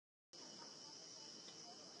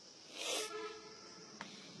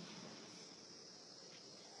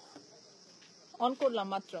On করলাম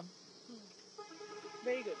মাত্র।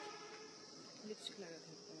 Very good. Lipstick লাগাতে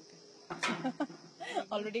হবে তোমাকে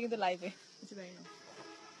অলরেডি কিন্তু লাইভে। কিছু বাইরে না।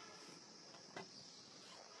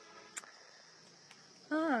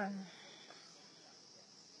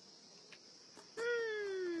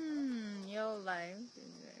 Your live.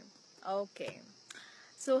 Okay.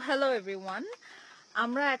 So hello everyone.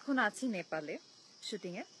 আমরা এখন আছি নেপালে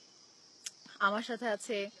শুটিং এ। আমার সাথে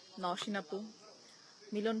আছে নওশিন আপু,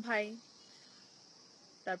 মিলন ভাই,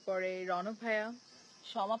 তারপরে রনক ভাইয়া,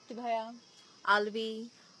 সমাপ্তি ভাইয়া, আলবি,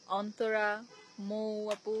 অন্তরা, মৌ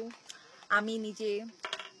আপু, আমি নিজে।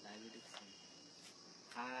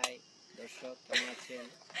 হাই দর্শক, কেমন আছেন?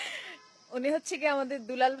 উনি হচ্ছে কি আমাদের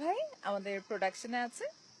দুলাল ভাই, আমাদের প্রোডাকশনে আছে।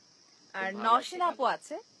 আর নওশিন আপু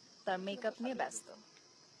আছে, তার মেকআপ নিয়ে ব্যস্ত।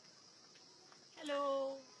 হ্যালো।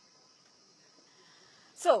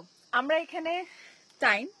 সো আমরা এখানে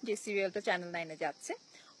টাইম, যে সিরিয়ালটা চ্যানেল 9 এ যাচ্ছে,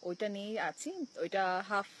 ওইটা নিয়ে আছি। ওইটা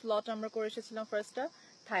হাফ লট আমরা করে এসেছিলাম ফার্স্টটা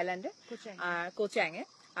থাইল্যান্ডে আর কোচাংয়ে,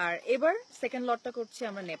 আর এবার সেকেন্ড লটটা করছি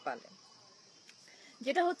আমরা নেপালে।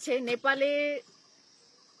 যেটা হচ্ছে নেপালে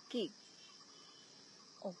কি,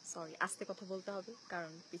 ও সরি, আস্তে কথা বলতে হবে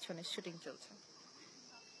কারণ পিছনে শুটিং চলছে।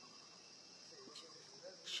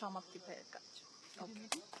 সমাপ্তি ভাইয়ের কাজ।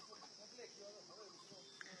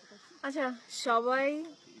 আচ্ছা, সবাই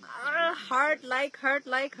হার্ট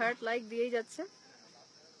লাইক দিয়েই যাচ্ছে।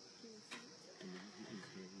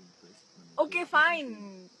 Okay fine.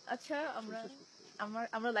 আচ্ছা,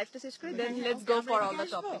 আমরা লাইভটা শেষ করি, then let's go for all the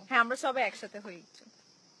topic. হ্যাঁ, আমরা সবাই একসাথে হই।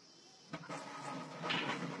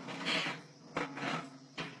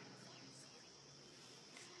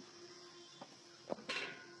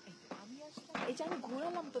 এই যে আমি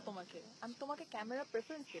ঘোরালাম তো তোমাকে, আমি তোমাকে ক্যামেরা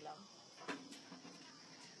প্রেফারেন্স দিলাম।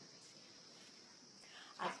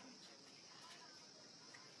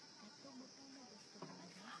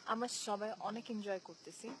 আমরা সবাই অনেক এনজয়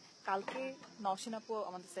করতেছি। কালকে নওশিন আপু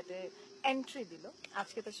আমাদের সেটে এন্ট্রি দিল,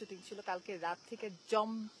 আজকে তার শুটিং ছিল। কালকে রাত থেকে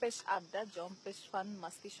জম্পেশ আড্ডা, জম্পেশ ফান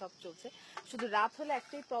মাস্তি সব চলছে। শুধু রাত হলে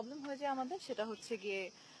একটাই প্রবলেম হয়ে যায় আমাদের, সেটা হচ্ছে গিয়ে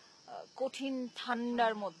কঠিন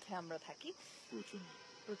ঠান্ডার মধ্যে আমরা থাকি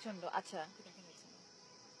প্রচন্ড। আচ্ছা,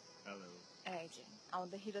 এই যে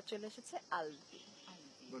আমাদের হিরো চলে এসেছে, আলবি।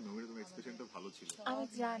 নমিরা, তোমার এক্সপ্রেশনটা ভালো ছিল। আমি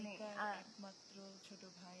জানি, একমাত্র ছোট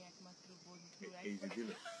ভাই, একমাত্র বন্ধু। এই যে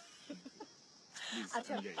দিল।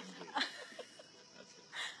 আচ্ছা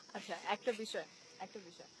আচ্ছা, একটা বিষয়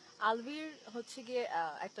আলবির হচ্ছে গিয়ে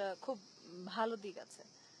একটা খুব ভালো দিক আছে,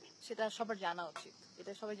 সেটা সবার জানা উচিত।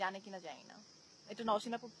 এটা সবাই জানে কিনা জানি না, এটা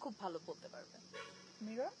নওশিন আপু খুব ভালো বলতে পারবে।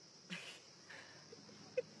 মিরা?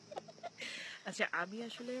 আচ্ছা, আমি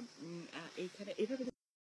আসলে এইখানে এভাবে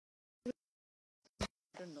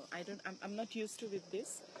I'm not used to with this,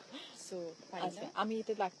 so আচ্ছা, আমি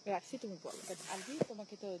এটা রাখছি, তুমি বলো। আলবি,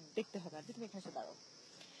 তোমাকে তো দেখতে হবে। আলবি, তুমি এখানে এসে দাঁড়াও।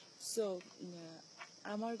 সো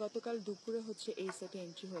আমার গতকাল দুপুরে হচ্ছে এই সেটে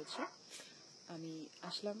এন্ট্রি হয়েছে। আমি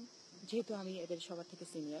আসলাম, যেহেতু আমি এদের সবার থেকে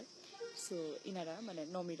সিনিয়র, সো ইনারা মানে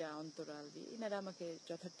নমিরা, অন্তরা, আলবি, ইনারা আমাকে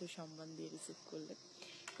যথার্থ সম্মান দিয়ে রিসিভ করলেন।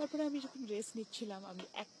 তারপরে আমি যখন রেস্ট নিচ্ছিলাম, আমি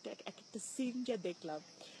একটা সিন যা দেখলাম,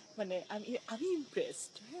 মানে আমি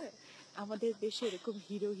ইমপ্রেসড। হ্যাঁ, আমাদের দেশে এরকম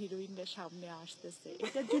হিরো হিরোইনরা সামনে আসতেছে,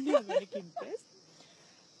 এটার জন্য আমি অনেক ইমপ্রেসড।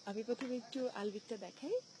 আমি প্রথমে একটু আলবিকটা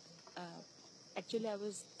দেখাই। Actually I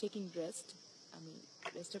was taking rest. আমি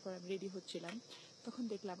রেস্টের পর আমি রেডি হচ্ছিলাম, তখন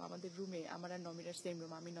দেখলাম আমাদের রুমে, আমার আর নমিরার সেম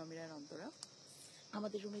রুম, আমি নমিরা আর অন্তরা,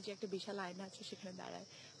 আমাদের রুমে যে একটা বিশাল আয়না আছে, সেখানে দাঁড়ায়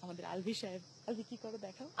আমাদের আলবি সাহেব। আলবি কি করে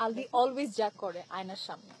দেখাও? আলবি অলওয়েজ যা করে আয়নার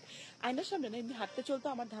সামনে না, এমনি হাঁটতে চলতো,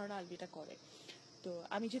 আমার ধারণা আলবিটা করে। তো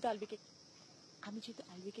আমি যেহেতু আলবিকে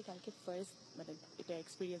কালকে ফার্স্ট মানে এটা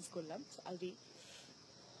এক্সপিরিয়েন্স করলাম, আলবি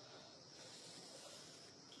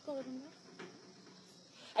কি করো তোমরা?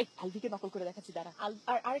 আলবিকে নকল করে দেখাচ্ছি, দাঁড়া।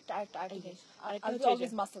 আরেকটা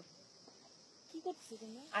কি করছো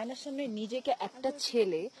তোমরা? আয়নার সামনে নিজেকে, একটা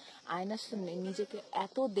ছেলে আয়নার সামনে নিজেকে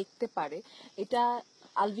এত দেখতে পারে, এটা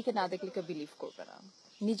আলবিকে না দেখলে কেউ বিলিভ করবে না।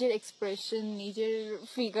 নিজের এক্সপ্রেশন, নিজের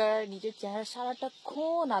ফিগার, নিজের চেহারা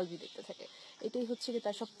সারাটাক্ষণ আলবি দেখতে থাকে। এটাই হচ্ছে কি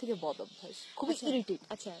তার সব থেকে বদ অভ্যাস, খুবই ইরিটেট।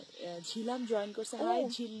 আচ্ছা, ঝিলাম জয়েন করছে। হাই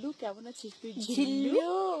ঝিল্লু, কেমন আছিস তুই?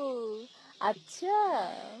 ঝিল্লু, আচ্ছা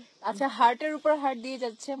আচ্ছা, হার্টের উপর হার্ট দিয়ে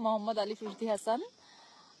যাচ্ছে মোহাম্মদ আলী ফিরদি হাসান।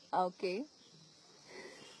 ওকে,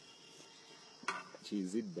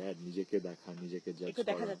 ইজ ইট ব্যাড নিজেকে দেখা, নিজেকে জাজ একটু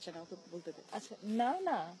দেখা করা? যাচ্ছে না, ওকে বলতে দে। আচ্ছা, না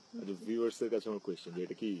না, ভিউয়ার্স এর কাছে আমার কোশ্চেন, যে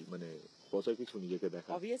এটা কি মানে পচা কিছু নিজেকে দেখা,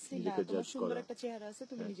 অবভিয়াসলি না। নিজেকে তোমার জাজ সুন্দর করা? একটা চেহারা আছে,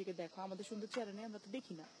 তুমি নিজেকে দেখো। আমাদের সুন্দর চেহারা নেই, আমরা তো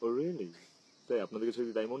দেখি না। ও রিয়েলি? তাই আপনাদের কাছে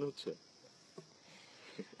কি তাই মনে হচ্ছে?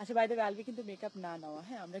 আচ্ছা, বাই দ্য ওয়ে, আলবি কিন্তু মেকআপ না নেওয়া।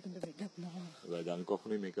 হ্যাঁ, আমরা কিন্তু মেকআপ নেওয়া। আমি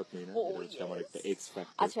কখনোই মেকআপ নেই না, এটা হচ্ছে আমার একটা এক্স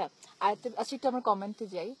ফ্যাক্টর। আচ্ছা একটু আমরা কমেন্টে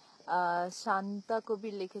যাই। শান্তা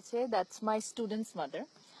কবির লিখেছে দ্যাটস মাই স্টুডেন্টস মাদার।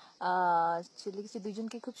 সে লিখেছে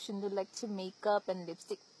দুইজনকে খুব সুন্দর লাগছে, মেকআপ এন্ড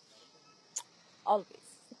লিপস্টিক অলওয়েজ।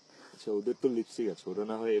 আচ্ছা ওদের তো লিপস্টিক আছে, ওরা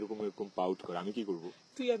না হয় এরকম এরকম পাউট করে, আমি কি করব?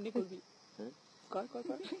 তুই এমনি করবি। হ্যাঁ কর কর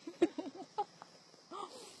কর।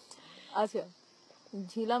 আচ্ছা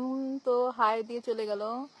ঝিলাম তো হাই দিয়ে চলে গেল,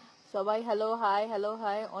 সবাই হ্যালো হাই হ্যালো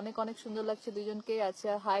হাই, অনেক অনেক সুন্দর লাগছে দুইজনকে।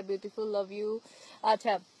 আচ্ছা হাই বিউটিফুল, লাভ ইউ।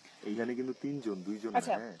 আচ্ছা এইখানে কিন্তু তিনজন, দুইজন না।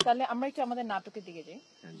 আচ্ছা হ্যাঁ তাহলে আমরা একটু আমাদের নাটকের দিকে যাই।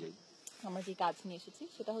 হ্যাঁ যাই। আমরা যে কাজ নিয়ে এসেছি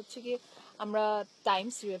সেটা হচ্ছে কি, আমরা টাইম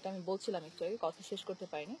সিরিয়ালটা, আমি বলছিলাম একটু আগে, কথা শেষ করতে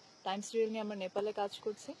পারিনি। টাইম সিরিয়াল নিয়ে আমরা নেপালে কাজ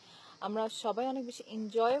করছি। আমরা সবাই অনেক বেশি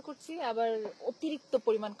এনজয়ও করছি, আবার অতিরিক্ত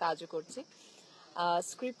পরিমাণ কাজও করছি।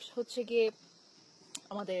 স্ক্রিপ্ট হচ্ছে গিয়ে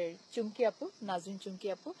আমাদের চুমকি আপু, নাজরিন চুমকি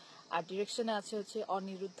আপু, আর ডিরেকশনে আছে হচ্ছে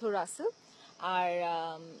অনিরুদ্ধ, রাসেল। আর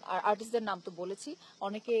আর্টিস্টদের নাম তো বলেছি।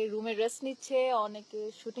 অনেকে রুমে রেস্ট নিচ্ছে, অনেকে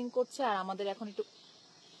শুটিং করছে, আর আমাদের এখন একটু,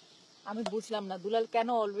 আমি বুঝলাম না দুলাল কেন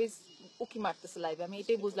অলওয়েজ উকি মারতেছে লাইভে, আমি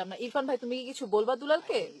এটাই বুঝলাম না। ইরফান ভাই তুমি কি কিছু বলবা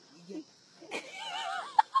দুলালকে?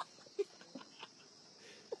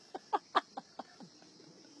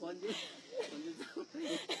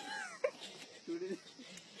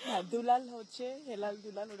 হ্যাঁ, দুলাল হচ্ছে হেলাল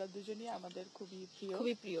দুলাল, ওরা দুজনই আমাদের খুবই প্রিয়।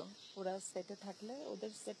 খুবই প্রিয়। ওরা সেটে থাকলে,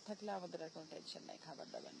 ওদের সেট থাকলে আমাদের আর কোনো টেনশন নাই খাবার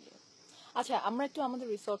দাবার নিয়ে। আচ্ছা আমরা একটু আমাদের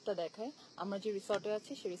রিসর্টটা দেখাই। আমরা যে রিসর্টে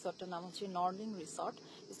আছি সেই রিসর্টটার নাম হচ্ছে নর্দিং রিসর্ট।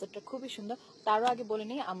 রিসর্টটা খুবই সুন্দর। তারও আগে বলে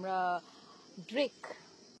নিই, আমরা ড্রিক,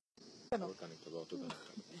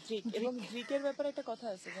 ড্রিক এবং ড্রিকের ব্যাপারে একটা কথা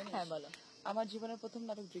আছে জানিস? হ্যাঁ বলো। আমার জীবনের প্রথম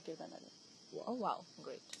নাটক ড্রিকের ব্যানারে। ও ওয়াও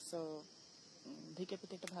গ্রেট। সো ড্রিকের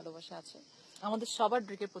প্রতি একটা ভালোবাসা আছে। আমাদের সবার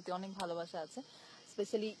ড্রিকের প্রতি অনেক ভালোবাসা আছে,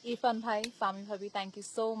 স্পেশালি ইরফান ভাই, ফামি ভাবি, thank you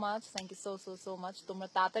so much, thank you so so so much. তোমরা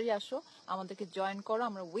তাড়াতাড়ি আসো, আমাদেরকে জয়েন করো,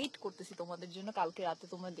 আমরা ওয়েট করতেছি তোমাদের জন্য। কালকে রাতে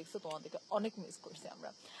তোমরা দেখছো, তোমাদেরকে অনেক মিস করছি আমরা।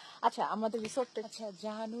 আচ্ছা আমাদের রিসোর্টটা, আচ্ছা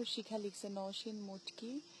জাহানুর শিখা লিখছে নওশিন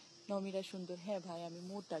মোটকি, নমিরা সুন্দর। হ্যাঁ ভাই আমি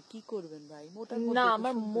মোটা, কি করবেন ভাই, মোটার মধ্যে না তো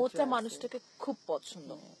আমার সৌন্দর্য মোটা আছে। মানুষটাকে খুব পছন্দ।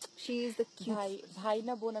 She is the cute. ভাই ভাই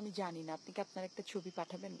না বোন আমি জানি না, আপনি কি আপনার একটা ছবি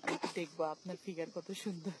পাঠাবেন, আমি একটু দেখবো আপনার ফিগার কত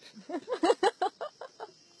সুন্দর।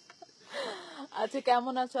 আচ্ছা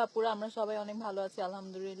কেমন আছো আপুরা? আমরা সবাই অনেক ভালো আছি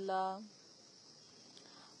আলহামদুলিল্লাহ।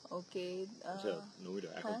 ওকে আচ্ছা নমিরা,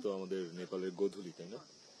 এখন তো আমাদের নেপালের গোধূলি, তাই না?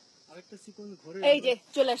 আরেকটা সিকোয়েন্স ঘরে, এই যে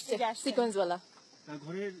চলে আসছে সিকোয়েন্স ওয়ালা।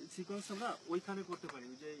 ঘরের সিকোয়েন্স আমরা ওইখানে করতে পারি,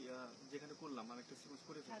 ওই যে যেখানে করলাম আরেকটা সিকোয়েন্স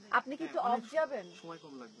করে ফেলি। আপনি কি একটু অফ যাবেন? সময়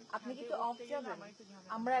কম লাগবে। আপনি কি একটু অফ যাবেন?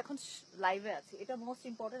 আমরা এখন লাইভে আছি, এটা মোস্ট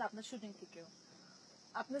ইম্পর্টেন্ট আপনার শুটিং থেকেও,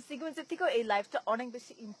 আপনার সিকোয়েন্সের থেকেও এই লাইভটা অনেক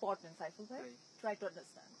বেশি ইম্পর্টেন্ট। সাইফুল ভাই ট্রাই টু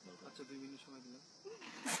আন্ডারস্ট্যান্ড। আচ্ছা 2 মিনিট সময় দিলাম।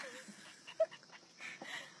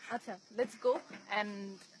 আচ্ছা লেটস গো এন্ড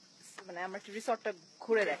মানে আমরা একটু রিসর্টটা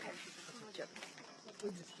ঘুরে দেখাই।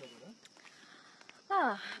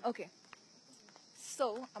 ওকে সো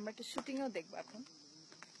আমরা একটা শুটিংও দেখবো এখন।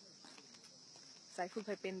 সাইফুল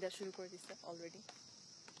ভাই পেন দেওয়া শুরু করে দিচ্ছে অলরেডি।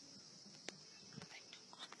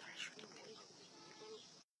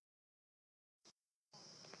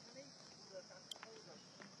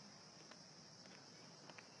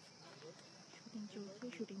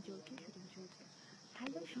 শুটিং চলছে।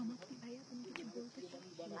 হ্যালো সমাপ্তি ভাইয়া, তুমি কিছু বলতে চাও?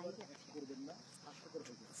 লাইভে আছে।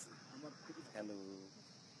 হ্যালো।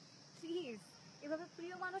 প্লিজ এভাবে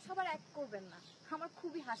প্রিয় মানুষ সবার এক করবেন না, আমার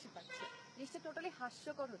খুবই হাসি পাচ্ছে, জিনিসটা টোটালি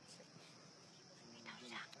হাস্যকর হচ্ছে।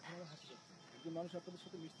 মানুষ আপনাদের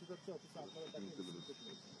সাথে মিশতে যাচ্ছে, অথচ আপনারা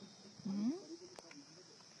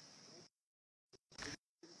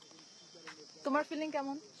তোমার ফিলিং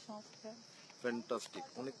কেমন? ফ্যান্টাস্টিক,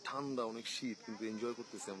 অনেক ঠান্ডা, অনেক শীত, কিন্তু এনজয়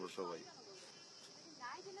করতেছি আমরা সবাই।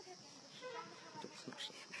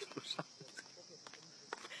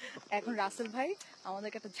 এখন রাসেল ভাই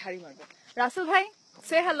আমাদেরকে একটা ঝাড়ি মারবে। রাসেল ভাই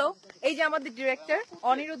সে হ্যালো। এই যে আমাদের director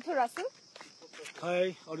Aniruddha Rasel. High,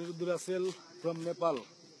 Aniruddha Rasel from Nepal.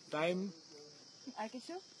 আর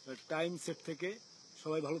কিছু টাইম সেট থেকে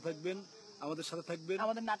সবাই ভালো থাকবেন, আমাদের সাথে থাকবেন,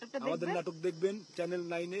 আমাদের নাটকটা আমাদের দেখবেন। নাটক দেখবেন চ্যানেল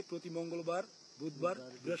 9-এ প্রতি মঙ্গলবার, বুধবার,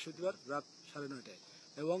 বৃহস্পতিবার রাত 9:30টায়।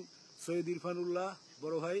 এবং সৈয়দ ইরফানুল্লাহ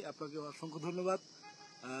বড় ভাই, আপনাকে অসংখ্য ধন্যবাদ।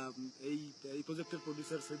 এই প্রজেক্টের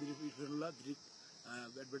প্রডিউসার সৈয়দ ইরফানুল্লাহ, দৃক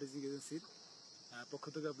অ্যাডভার্টাইজিং এজেন্সির পক্ষ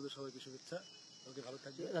থেকে আপনাদের সবাইকে শুভেচ্ছা। ওকে ভালো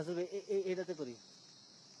থাকবেন। রাসেল ভাই এটাতে করি।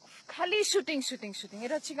 খালি শুটিং শুটিং শুটিং।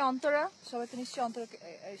 এটা হচ্ছে কি অন্তরা, সবাই তো নিশ্চয়ই অন্তরা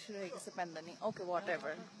শুরু হয়ে গেছে প্যান্দানি। ওকে হোয়াট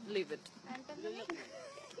এভার, লিভ ইট।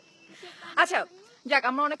 আচ্ছা যাক,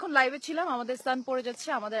 আমরা অনেকক্ষণ লাইভে ছিলাম, আমাদের স্থান পড়ে যাচ্ছে,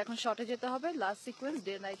 আমাদের এখন শর্টে যেতে হবে, লাস্ট সিকোয়েন্স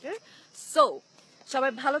ডে নাইটের। সো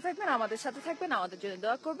সবাই ভালো থাকবেন, আমাদের সাথে থাকবেন, আমাদের জন্য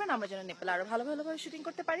দোয়া করবেন, আমরা যেন নেপালে আরো ভালো ভালোভাবে শুটিং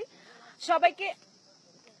করতে পারি। সবাইকে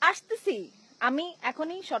আসতেছি, আমি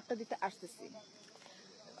এখনই শর্টটা দিতে আসতেছি।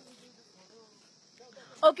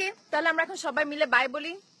 ওকে তাহলে আমরা এখন সবাই মিলে বাই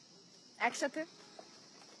বলি। একসাথে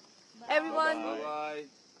এভরিওয়ান বাই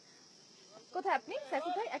কোথায় আপনি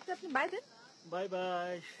সাইফুল ভাই একটা আপনি by then bye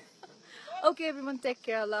bye okay everyone take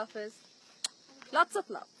care আল্লাহ হাফেজ লটস অফ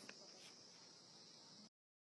লাভ